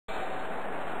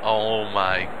Oh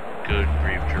my good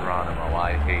grief, Geronimo,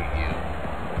 I hate you.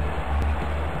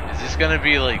 Is this gonna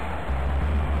be like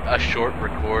a short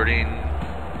recording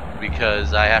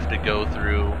because I have to go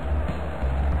through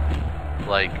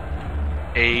like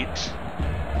 8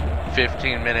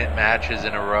 15-minute matches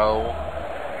in a row?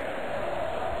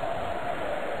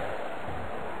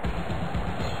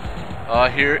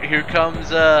 Here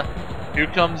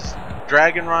comes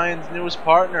Dragon Ryan's newest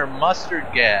partner, Mustard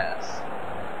Gas.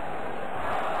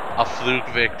 A fluke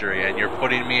victory, and you're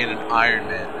putting me in an Iron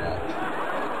Man match.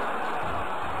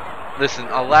 Listen,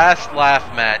 a last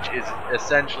laugh match is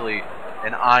essentially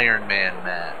an Iron Man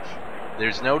match.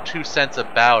 There's no two cents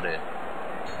about it.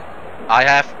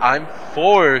 I'm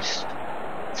forced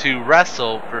to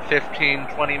wrestle for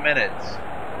 15-20 minutes.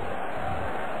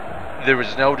 There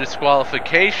was no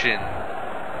disqualification,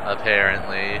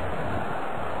 apparently.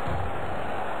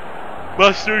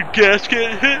 Mustard Gas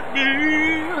can't hit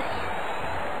me!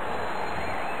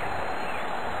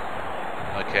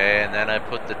 Okay, and then I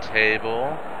put the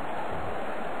table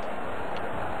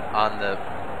on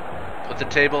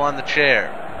the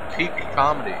chair. Peak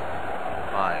comedy.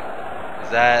 Fine.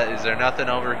 Is there nothing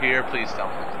over here? Please tell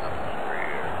me there's nothing over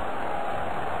here.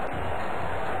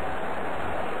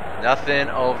 Nothing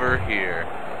over here.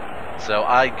 So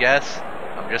I guess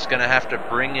I'm just gonna have to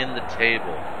bring in the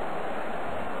table.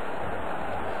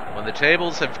 When the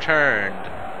tables have turned,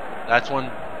 that's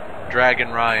when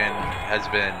Dragon Ryan has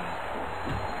been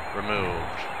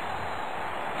removed.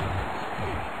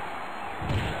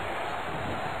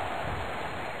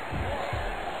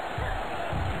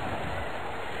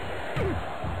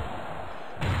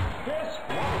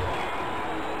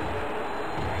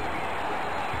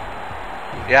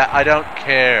 Yeah, I don't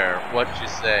care what you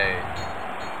say.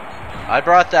 I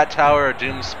brought that Tower of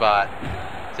Doom spot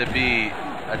to be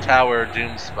a Tower of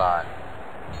Doom spot.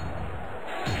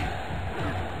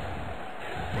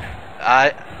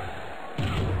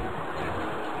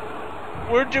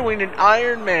 We're doing an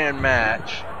Iron Man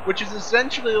match, which is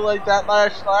essentially like that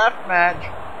last laugh match,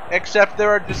 except there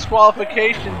are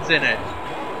disqualifications in it.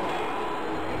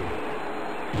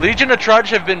 Legion of Trudge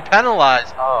have been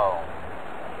penalized. Oh.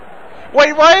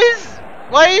 Wait, why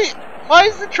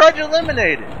is the Trudge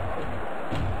eliminated?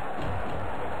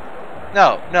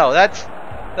 No, that's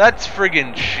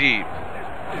friggin' cheap.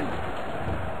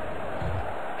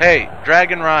 Hey,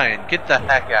 Dragon Ryan, get the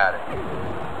heck out of here.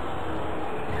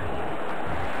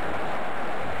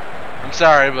 I'm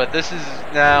sorry, but this is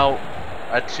now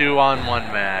a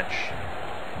 2-on-1 match.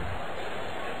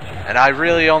 And I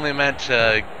really only meant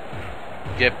to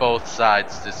get both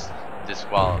sides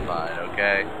disqualified,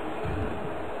 okay?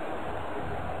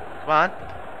 Come on.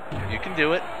 You can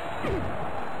do it.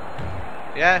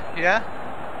 Yeah.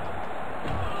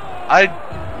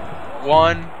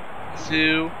 1,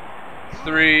 2,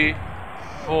 3,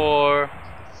 4,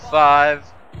 5.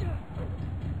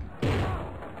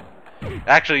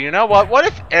 Actually, you know what? What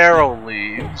if Arrow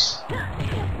leaves?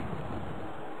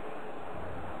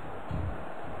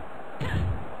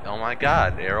 Oh my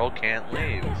god, Arrow can't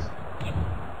leave.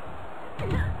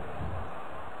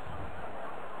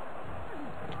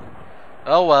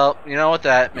 Oh well, you know what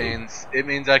that means. It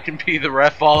means I can be the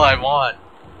ref all I want.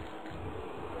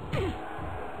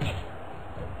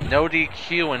 No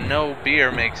DQ and no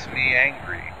beer makes me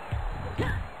angry.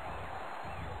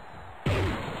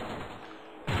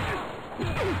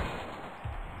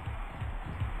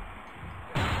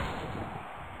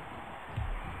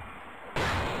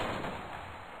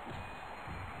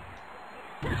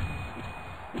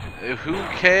 Who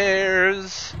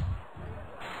cares?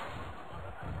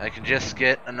 I can just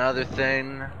get another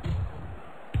thing.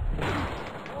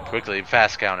 Quickly,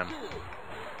 fast count him.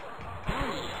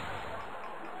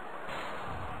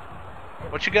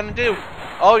 What you gonna do?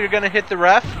 Oh, you're gonna hit the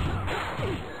ref?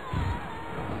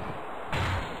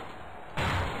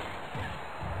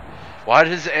 Why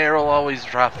does Arrow always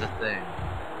drop the thing?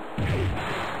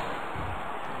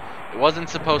 It wasn't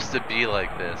supposed to be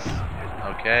like this,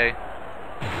 okay?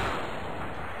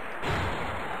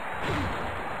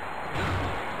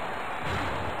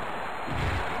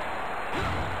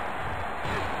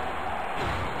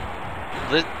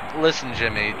 Listen,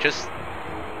 Jimmy, just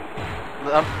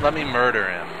let me murder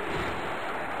him.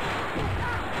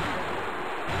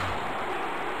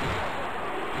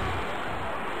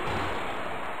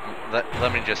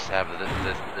 Let me just have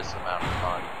this amount of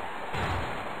fun.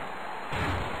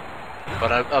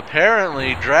 But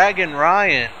apparently, Dragon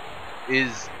Ryan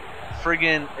is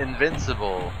friggin'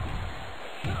 invincible.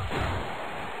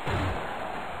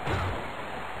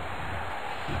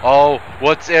 Oh,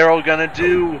 what's Arrow gonna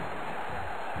do?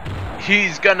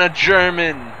 He's gonna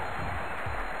German.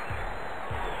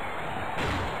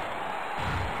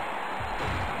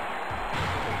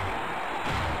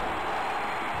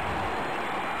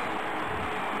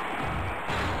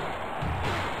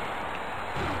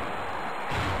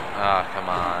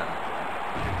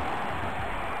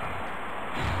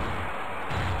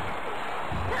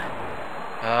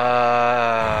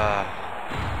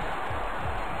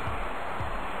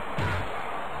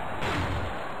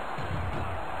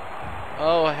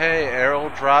 Oh, hey, Errol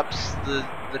drops the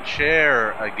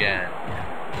chair again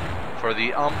for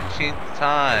the umpteenth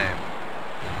time.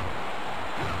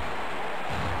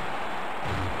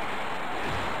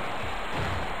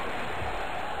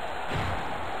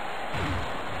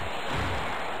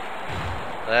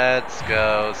 Let's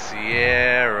go,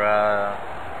 Sierra.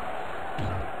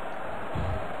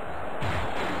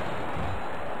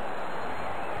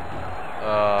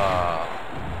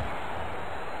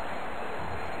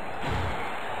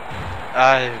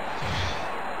 I'm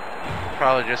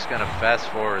probably just gonna fast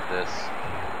forward this.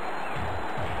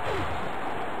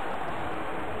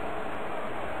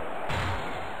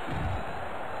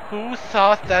 Who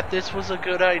thought that this was a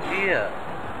good idea?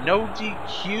 No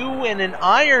DQ in an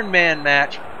Iron Man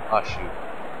match. Oh shoot.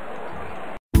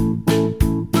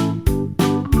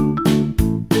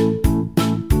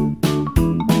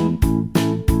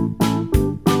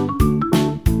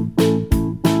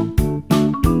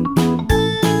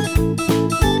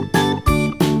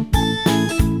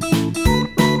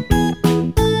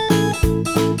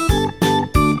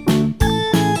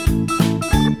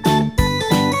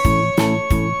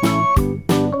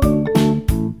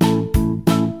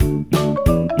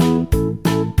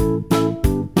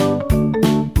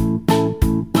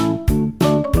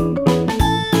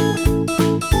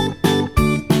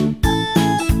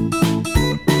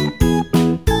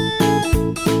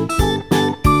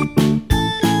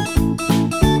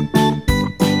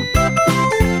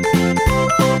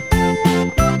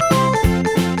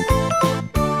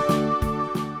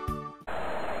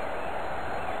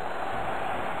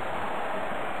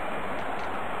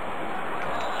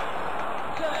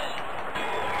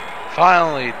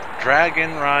 Finally,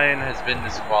 Dragon Ryan has been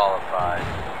disqualified.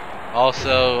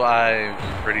 Also, I'm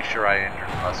pretty sure I injured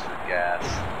Mustard Gas.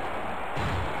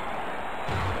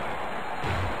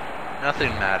 Nothing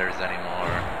matters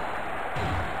anymore.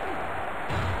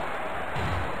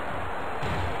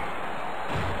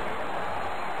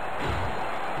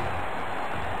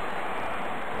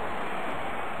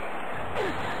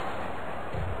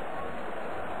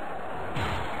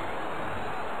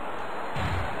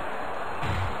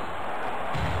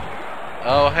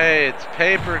 Oh hey, it's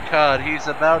Paper Cut. He's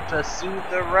about to sue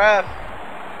the ref.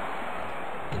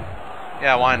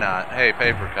 Yeah, why not? Hey,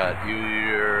 Paper Cut,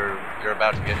 you're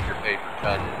about to get your paper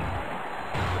cut.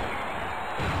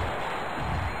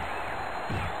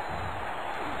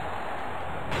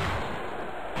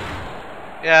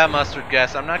 Yeah, Mustard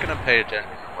Gas, I'm not gonna pay attention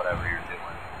to whatever you're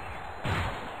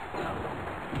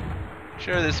doing.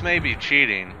 Sure, this may be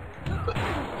cheating,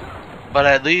 but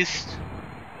at least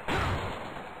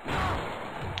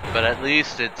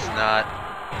it's not.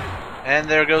 And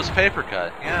there goes Paper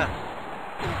Cut. Yeah.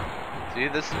 See,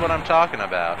 this is what I'm talking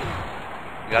about.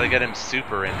 You gotta get him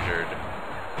super injured.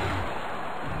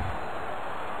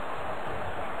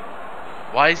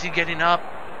 Why is he getting up?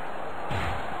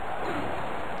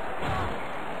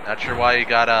 Not sure why he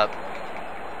got up.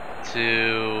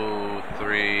 2,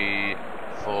 3,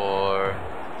 4,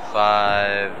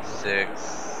 5, 6,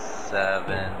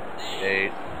 7,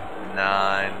 8,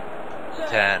 9,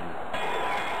 10.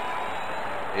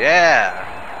 Yeah!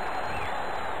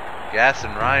 Gas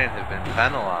and Ryan have been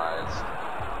penalized.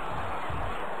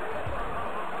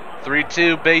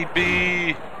 3-2,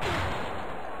 baby!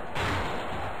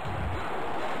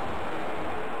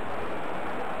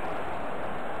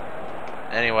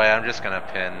 Anyway, I'm just gonna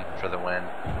pin for the win.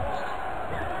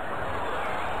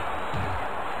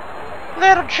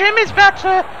 Little Jimmy's about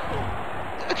to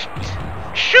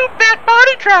shoot that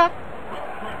body drop.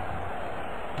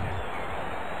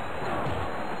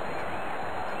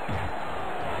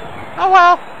 Oh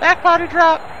well, back body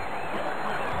drop.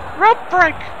 Rope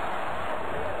break.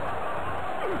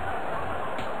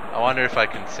 I wonder if I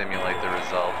can simulate the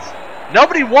results.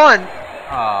 Nobody won!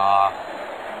 Aww.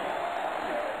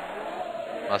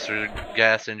 Mustard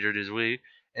Gas injured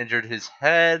his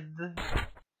head.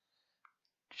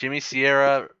 Jimmy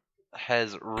Sierra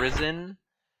has risen.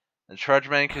 And Trudge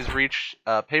Bank has reached.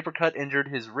 Paper Cut injured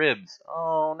his ribs.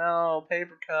 Oh no,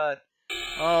 Paper Cut.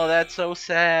 Oh, that's so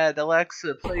sad.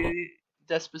 Alexa, play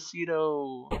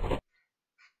Despacito.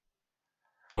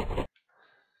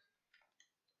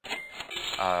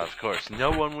 Of course,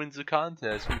 no one wins the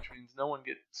contest, which means no one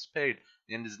gets paid.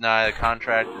 The end is nigh, the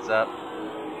contract is up.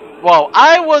 Whoa,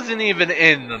 I wasn't even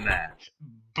in the match.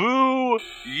 Boo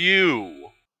you.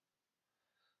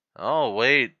 Oh,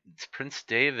 wait, it's Prince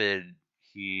David.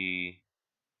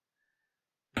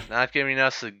 It's not giving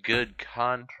us a good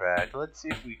contract. Let's see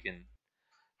if we can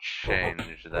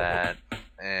change that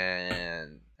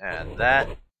and add that.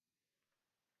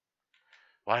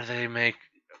 Why are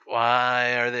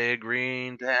they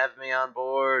agreeing to have me on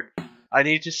board? I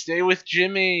need to stay with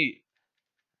Jimmy.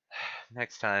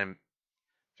 Next time,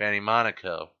 Fanny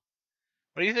Monaco.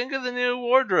 What do you think of the new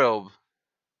wardrobe?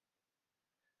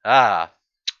 Ah,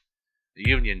 the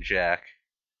Union Jack.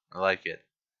 I like it.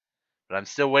 But I'm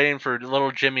still waiting for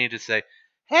little Jimmy to say,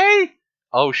 hey!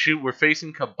 Oh shoot, we're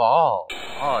facing Cabal.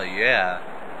 Oh yeah.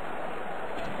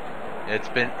 It's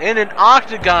been in an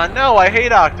octagon. No, I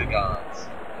hate octagons.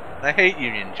 I hate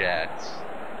Union Jacks.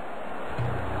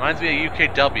 Reminds me of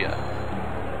UKW.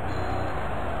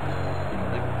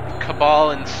 Like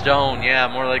Cabal and Stone. Yeah,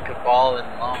 more like Cabal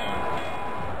and Lone.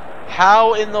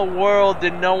 How in the world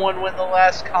did no one win the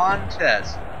last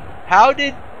contest? How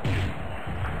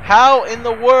in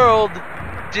the world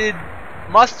did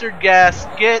Mustard Gas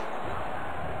get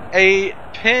a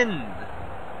pin?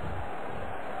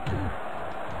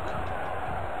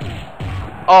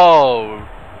 Oh,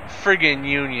 friggin'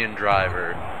 Union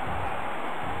driver.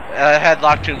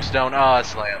 Headlock Tombstone. Oh,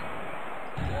 slam.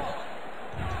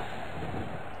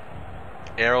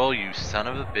 Errol, you son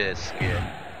of a biscuit.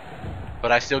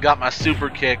 But I still got my super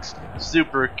kicks.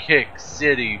 Super kick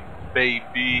city,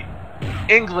 baby.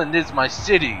 England is my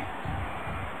city.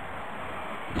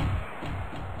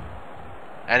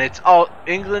 And it's all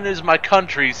England is my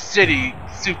country, city,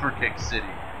 super kick city.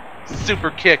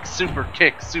 Super kick, super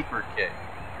kick, super kick.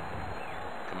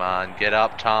 Come on, get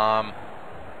up, Tom.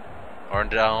 Or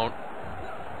don't.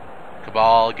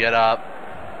 Cabal, get up.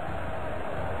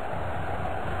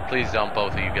 Please don't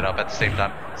both of you get up at the same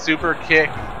time. Super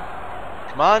kick.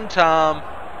 Come on, Tom.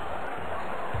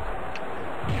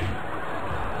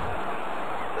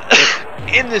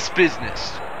 In this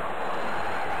business.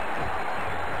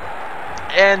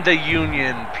 And the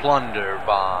Union plunder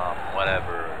bomb,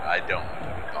 whatever. I don't know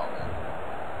what to call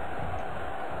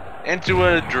it. Into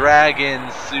a dragon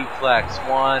suplex.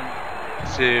 1,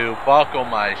 2. Buckle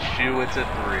my shoe. It's a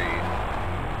 3.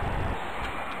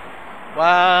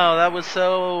 Wow, that was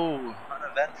so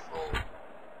uneventful.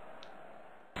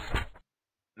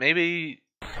 Maybe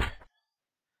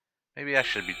I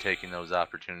should be taking those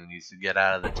opportunities to get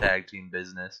out of the tag team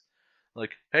business.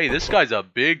 Like, hey, this guy's a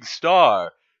big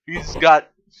star. He's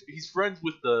friends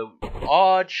with the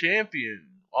world champion.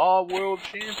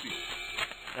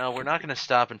 No, we're not gonna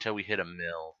stop until we hit $1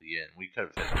 million. We could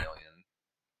have hit $1 million.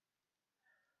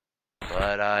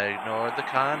 But I ignored the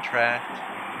contract.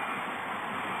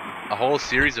 A whole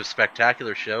series of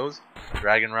spectacular shows.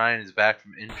 Dragon Ryan is back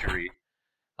from injury.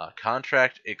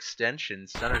 Contract extension.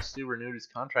 Stunner Stu renewed his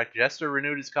contract. Jester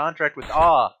renewed his contract with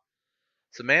Awe.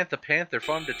 Samantha Panther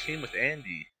formed a team with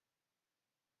Andy.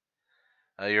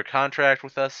 Your contract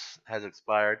with us has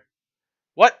expired.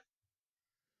 What?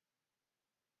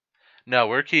 No,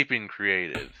 we're keeping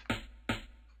creative.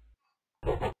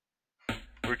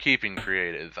 We're keeping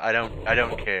creative. I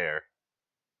don't care.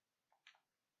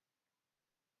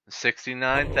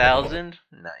 69,000?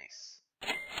 Nice.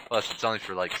 Plus, it's only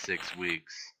for like 6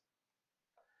 weeks.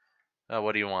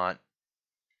 What do you want?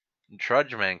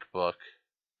 Trudgemank book.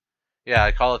 Yeah,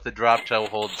 I call it the Drop Toe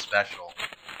Hold Special.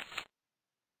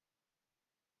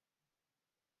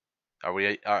 Are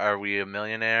we a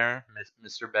millionaire,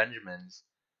 Mr. Benjamins?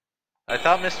 I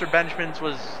thought Mr. Benjamins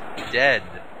was dead.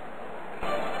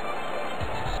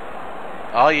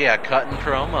 Oh yeah, cutting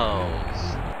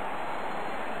promos.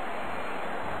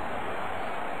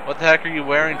 What the heck are you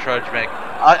wearing, Trudgemank?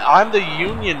 I'm the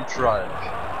Union Trudge.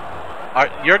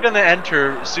 You're gonna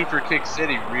enter Super Kick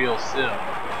City real soon.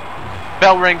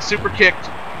 Bell ring, super kicked.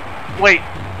 Wait.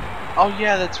 Oh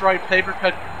yeah, that's right.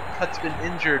 Papercut's been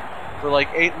injured for like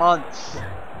 8 months.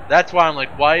 That's why I'm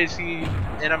like, why is he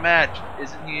in a match?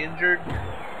 Isn't he injured?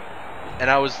 And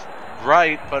I was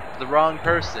right, but the wrong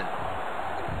person.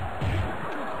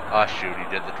 Oh shoot, he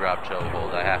did the drop toe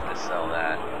hold. I have to sell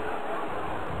that.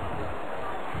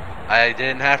 I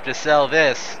didn't have to sell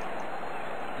this.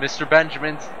 Mr.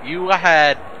 Benjamins, you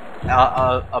had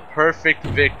a perfect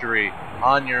victory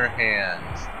on your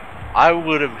hands. I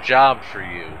would have jobbed for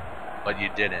you, but you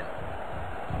didn't.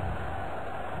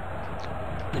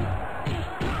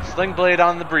 Sling blade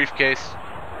on the briefcase,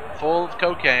 full of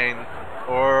cocaine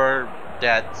or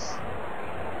debts.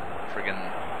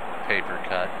 Friggin' paper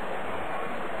cut.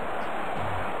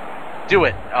 Do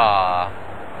it.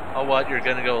 Oh what? You're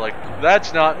gonna go like,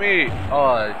 that's not me.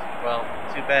 Oh, well,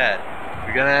 too bad.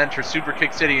 You're gonna enter Super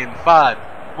Kick City in 5,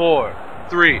 4,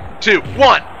 3, 2,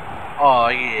 1. Oh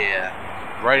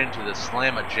yeah, right into the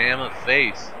slamma jamma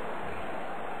face.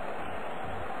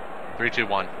 3, 2,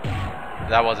 1.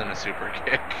 That wasn't a super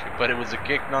kick, but it was a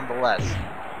kick nonetheless.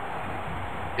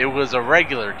 It was a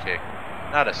regular kick,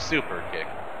 not a super kick.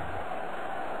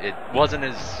 It wasn't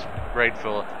as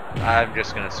grateful. I'm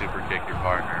just gonna super kick your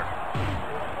partner.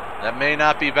 That may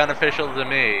not be beneficial to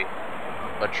me,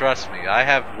 but trust me, I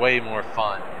have way more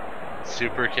fun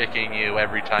super kicking you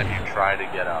every time you try to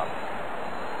get up.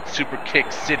 Super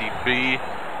kick city, B.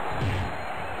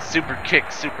 Super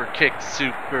kick, super kick,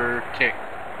 super kick.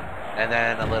 And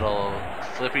then a little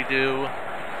flippy do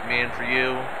for me and for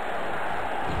you.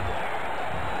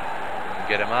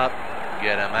 Get him up,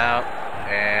 get him out,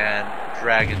 and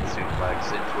dragon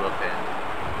suplex into a pin.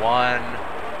 1,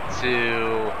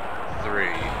 2,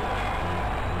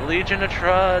 3. Legion of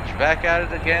Trudge, back at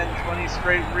it again. 20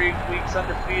 straight weeks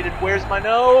undefeated. Where's my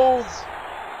nose?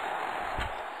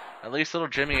 At least little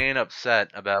Jimmy ain't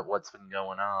upset about what's been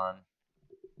going on.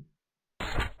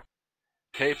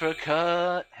 Paper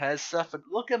Cut has suffered.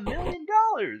 Look, $1 million.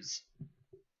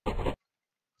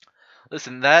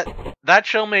 Listen, that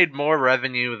show made more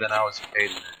revenue than I was paid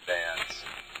in advance.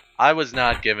 I was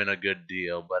not given a good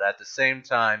deal, but at the same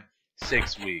time,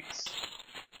 6 weeks.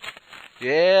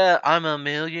 Yeah, I'm a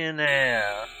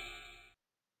millionaire.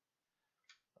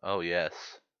 Oh, yes.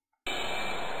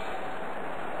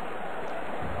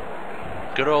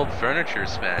 Good old furniture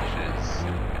smashes.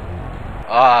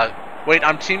 Wait,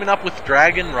 I'm teaming up with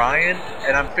Dragon Ryan,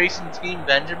 and I'm facing Team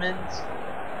Benjamins?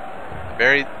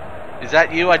 Very... Is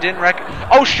that you? I didn't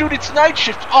Oh, shoot, it's Night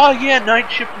Shift! Oh, yeah,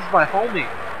 Night Shift is my homie.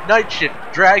 Night Shift,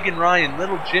 Dragon Ryan,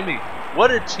 Little Jimmy. What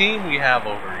a team we have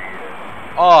over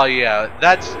here. Oh, yeah,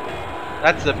 that's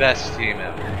the best team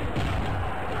ever.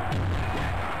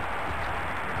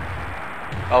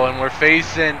 Oh, and we're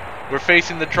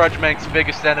facing the Trudge Mank's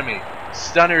biggest enemy,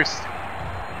 Stunner.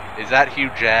 Is that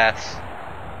Hugh Jass?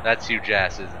 That's Hugh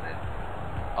Jass, isn't it?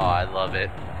 Oh, I love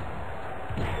it.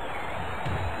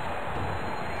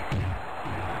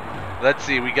 Let's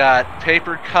see, we got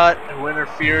Paper Cut, who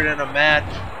interfered in a match.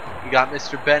 We got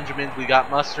Mr. Benjamin, we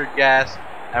got Mustard Gas,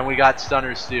 and we got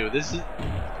Stunner Stew. This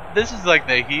is like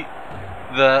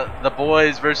the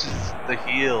boys versus the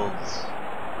heels.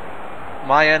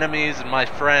 My enemies and my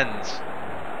friends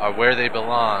are where they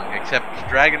belong, except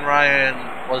Dragon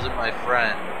Ryan wasn't my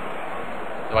friend.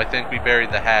 So I think we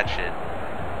buried the hatchet.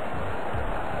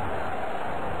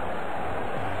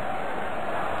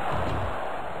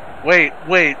 Wait.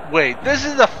 This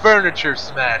is a furniture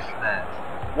smash match.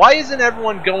 Why isn't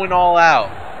everyone going all out?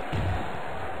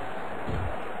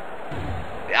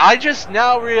 I just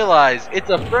now realize it's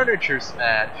a furniture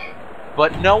smash,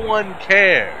 but no one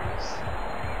cares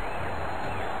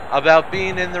about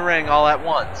being in the ring all at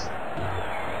once.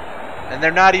 And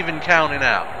they're not even counting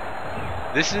out.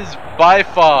 This is by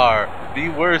far the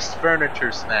worst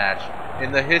furniture smash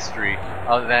in the history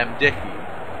of them Dicky.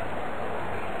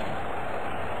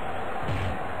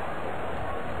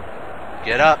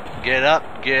 Get up, get up,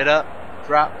 get up.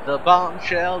 Drop the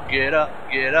bombshell, get up,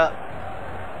 get up.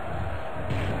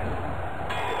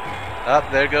 Up,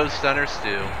 there goes Stunner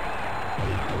Stew.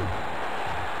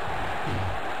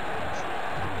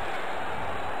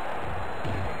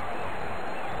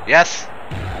 Yes.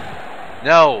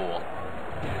 No.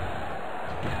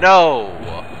 No.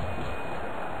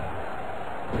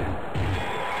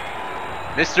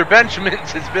 Mr.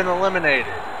 Benjamins has been eliminated.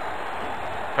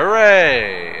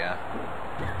 Hooray.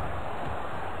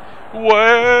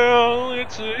 Well,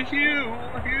 it's a Hugh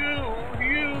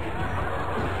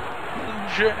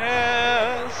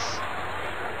Jass.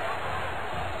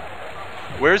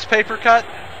 Where's Paper Cut?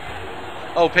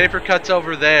 Oh, Paper Cut's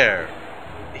over there.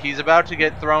 He's about to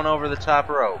get thrown over the top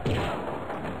rope.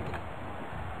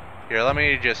 Here, let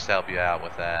me just help you out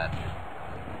with that.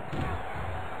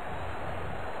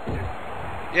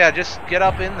 Yeah, just get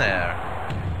up in there.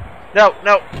 No,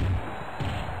 no.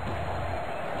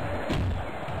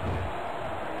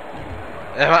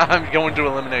 I'm going to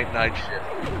eliminate Night Shift.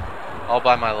 All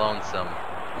by my lonesome.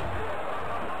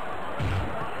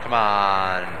 Come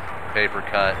on, Paper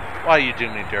Cut. Why you do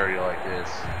me dirty like this?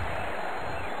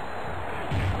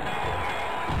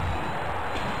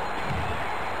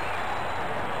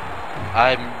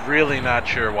 I'm really not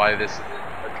sure why this is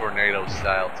a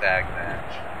tornado-style tag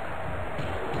match.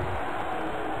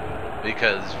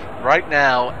 Because right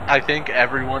now, I think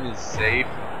everyone is safe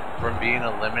from being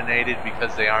eliminated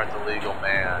because they aren't the legal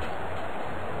man.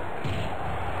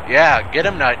 Yeah, get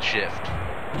him, Night Shift.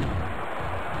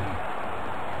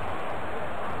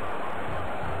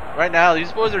 Right now,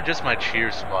 these boys are just my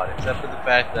cheer squad, except for the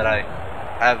fact that I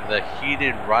have the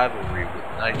heated rivalry with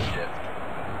Night Shift.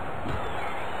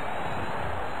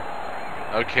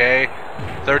 Okay,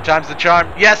 third time's the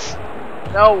charm. Yes!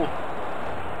 No!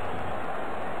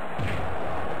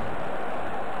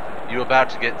 You about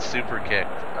to get super kicked.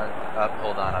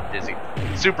 Hold on, I'm dizzy.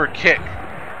 Super kick.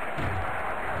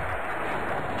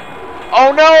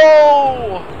 Oh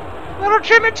no! Little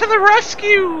Jimmy to the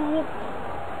rescue!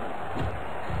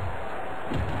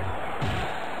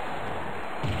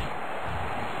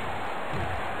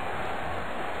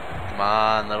 Come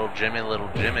on, little Jimmy, little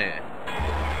Jimmy.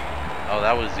 Oh,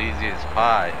 that was easy as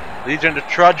pie. Legion of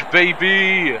Trudge,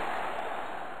 baby!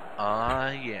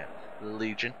 Yeah.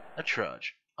 Legion of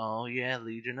Trudge. Oh yeah,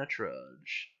 Legion of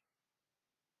Trudge.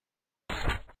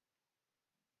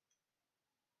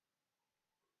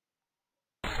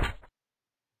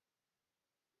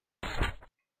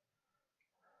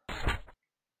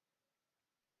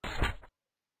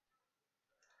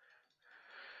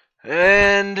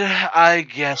 And I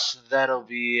guess that'll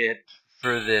be it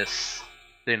for this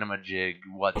thingamajig.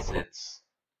 What's its?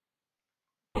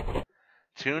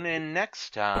 Tune in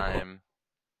next time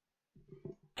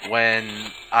when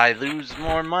I lose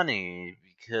more money,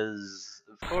 because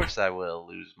of course I will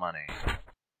lose money.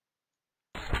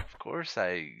 Of course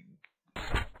I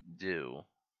do.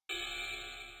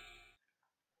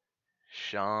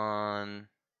 Sean,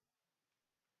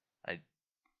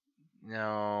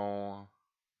 no,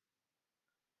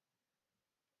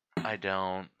 I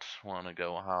don't want to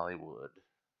go Hollywood.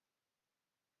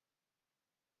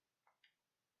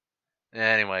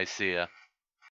 Anyway, see ya.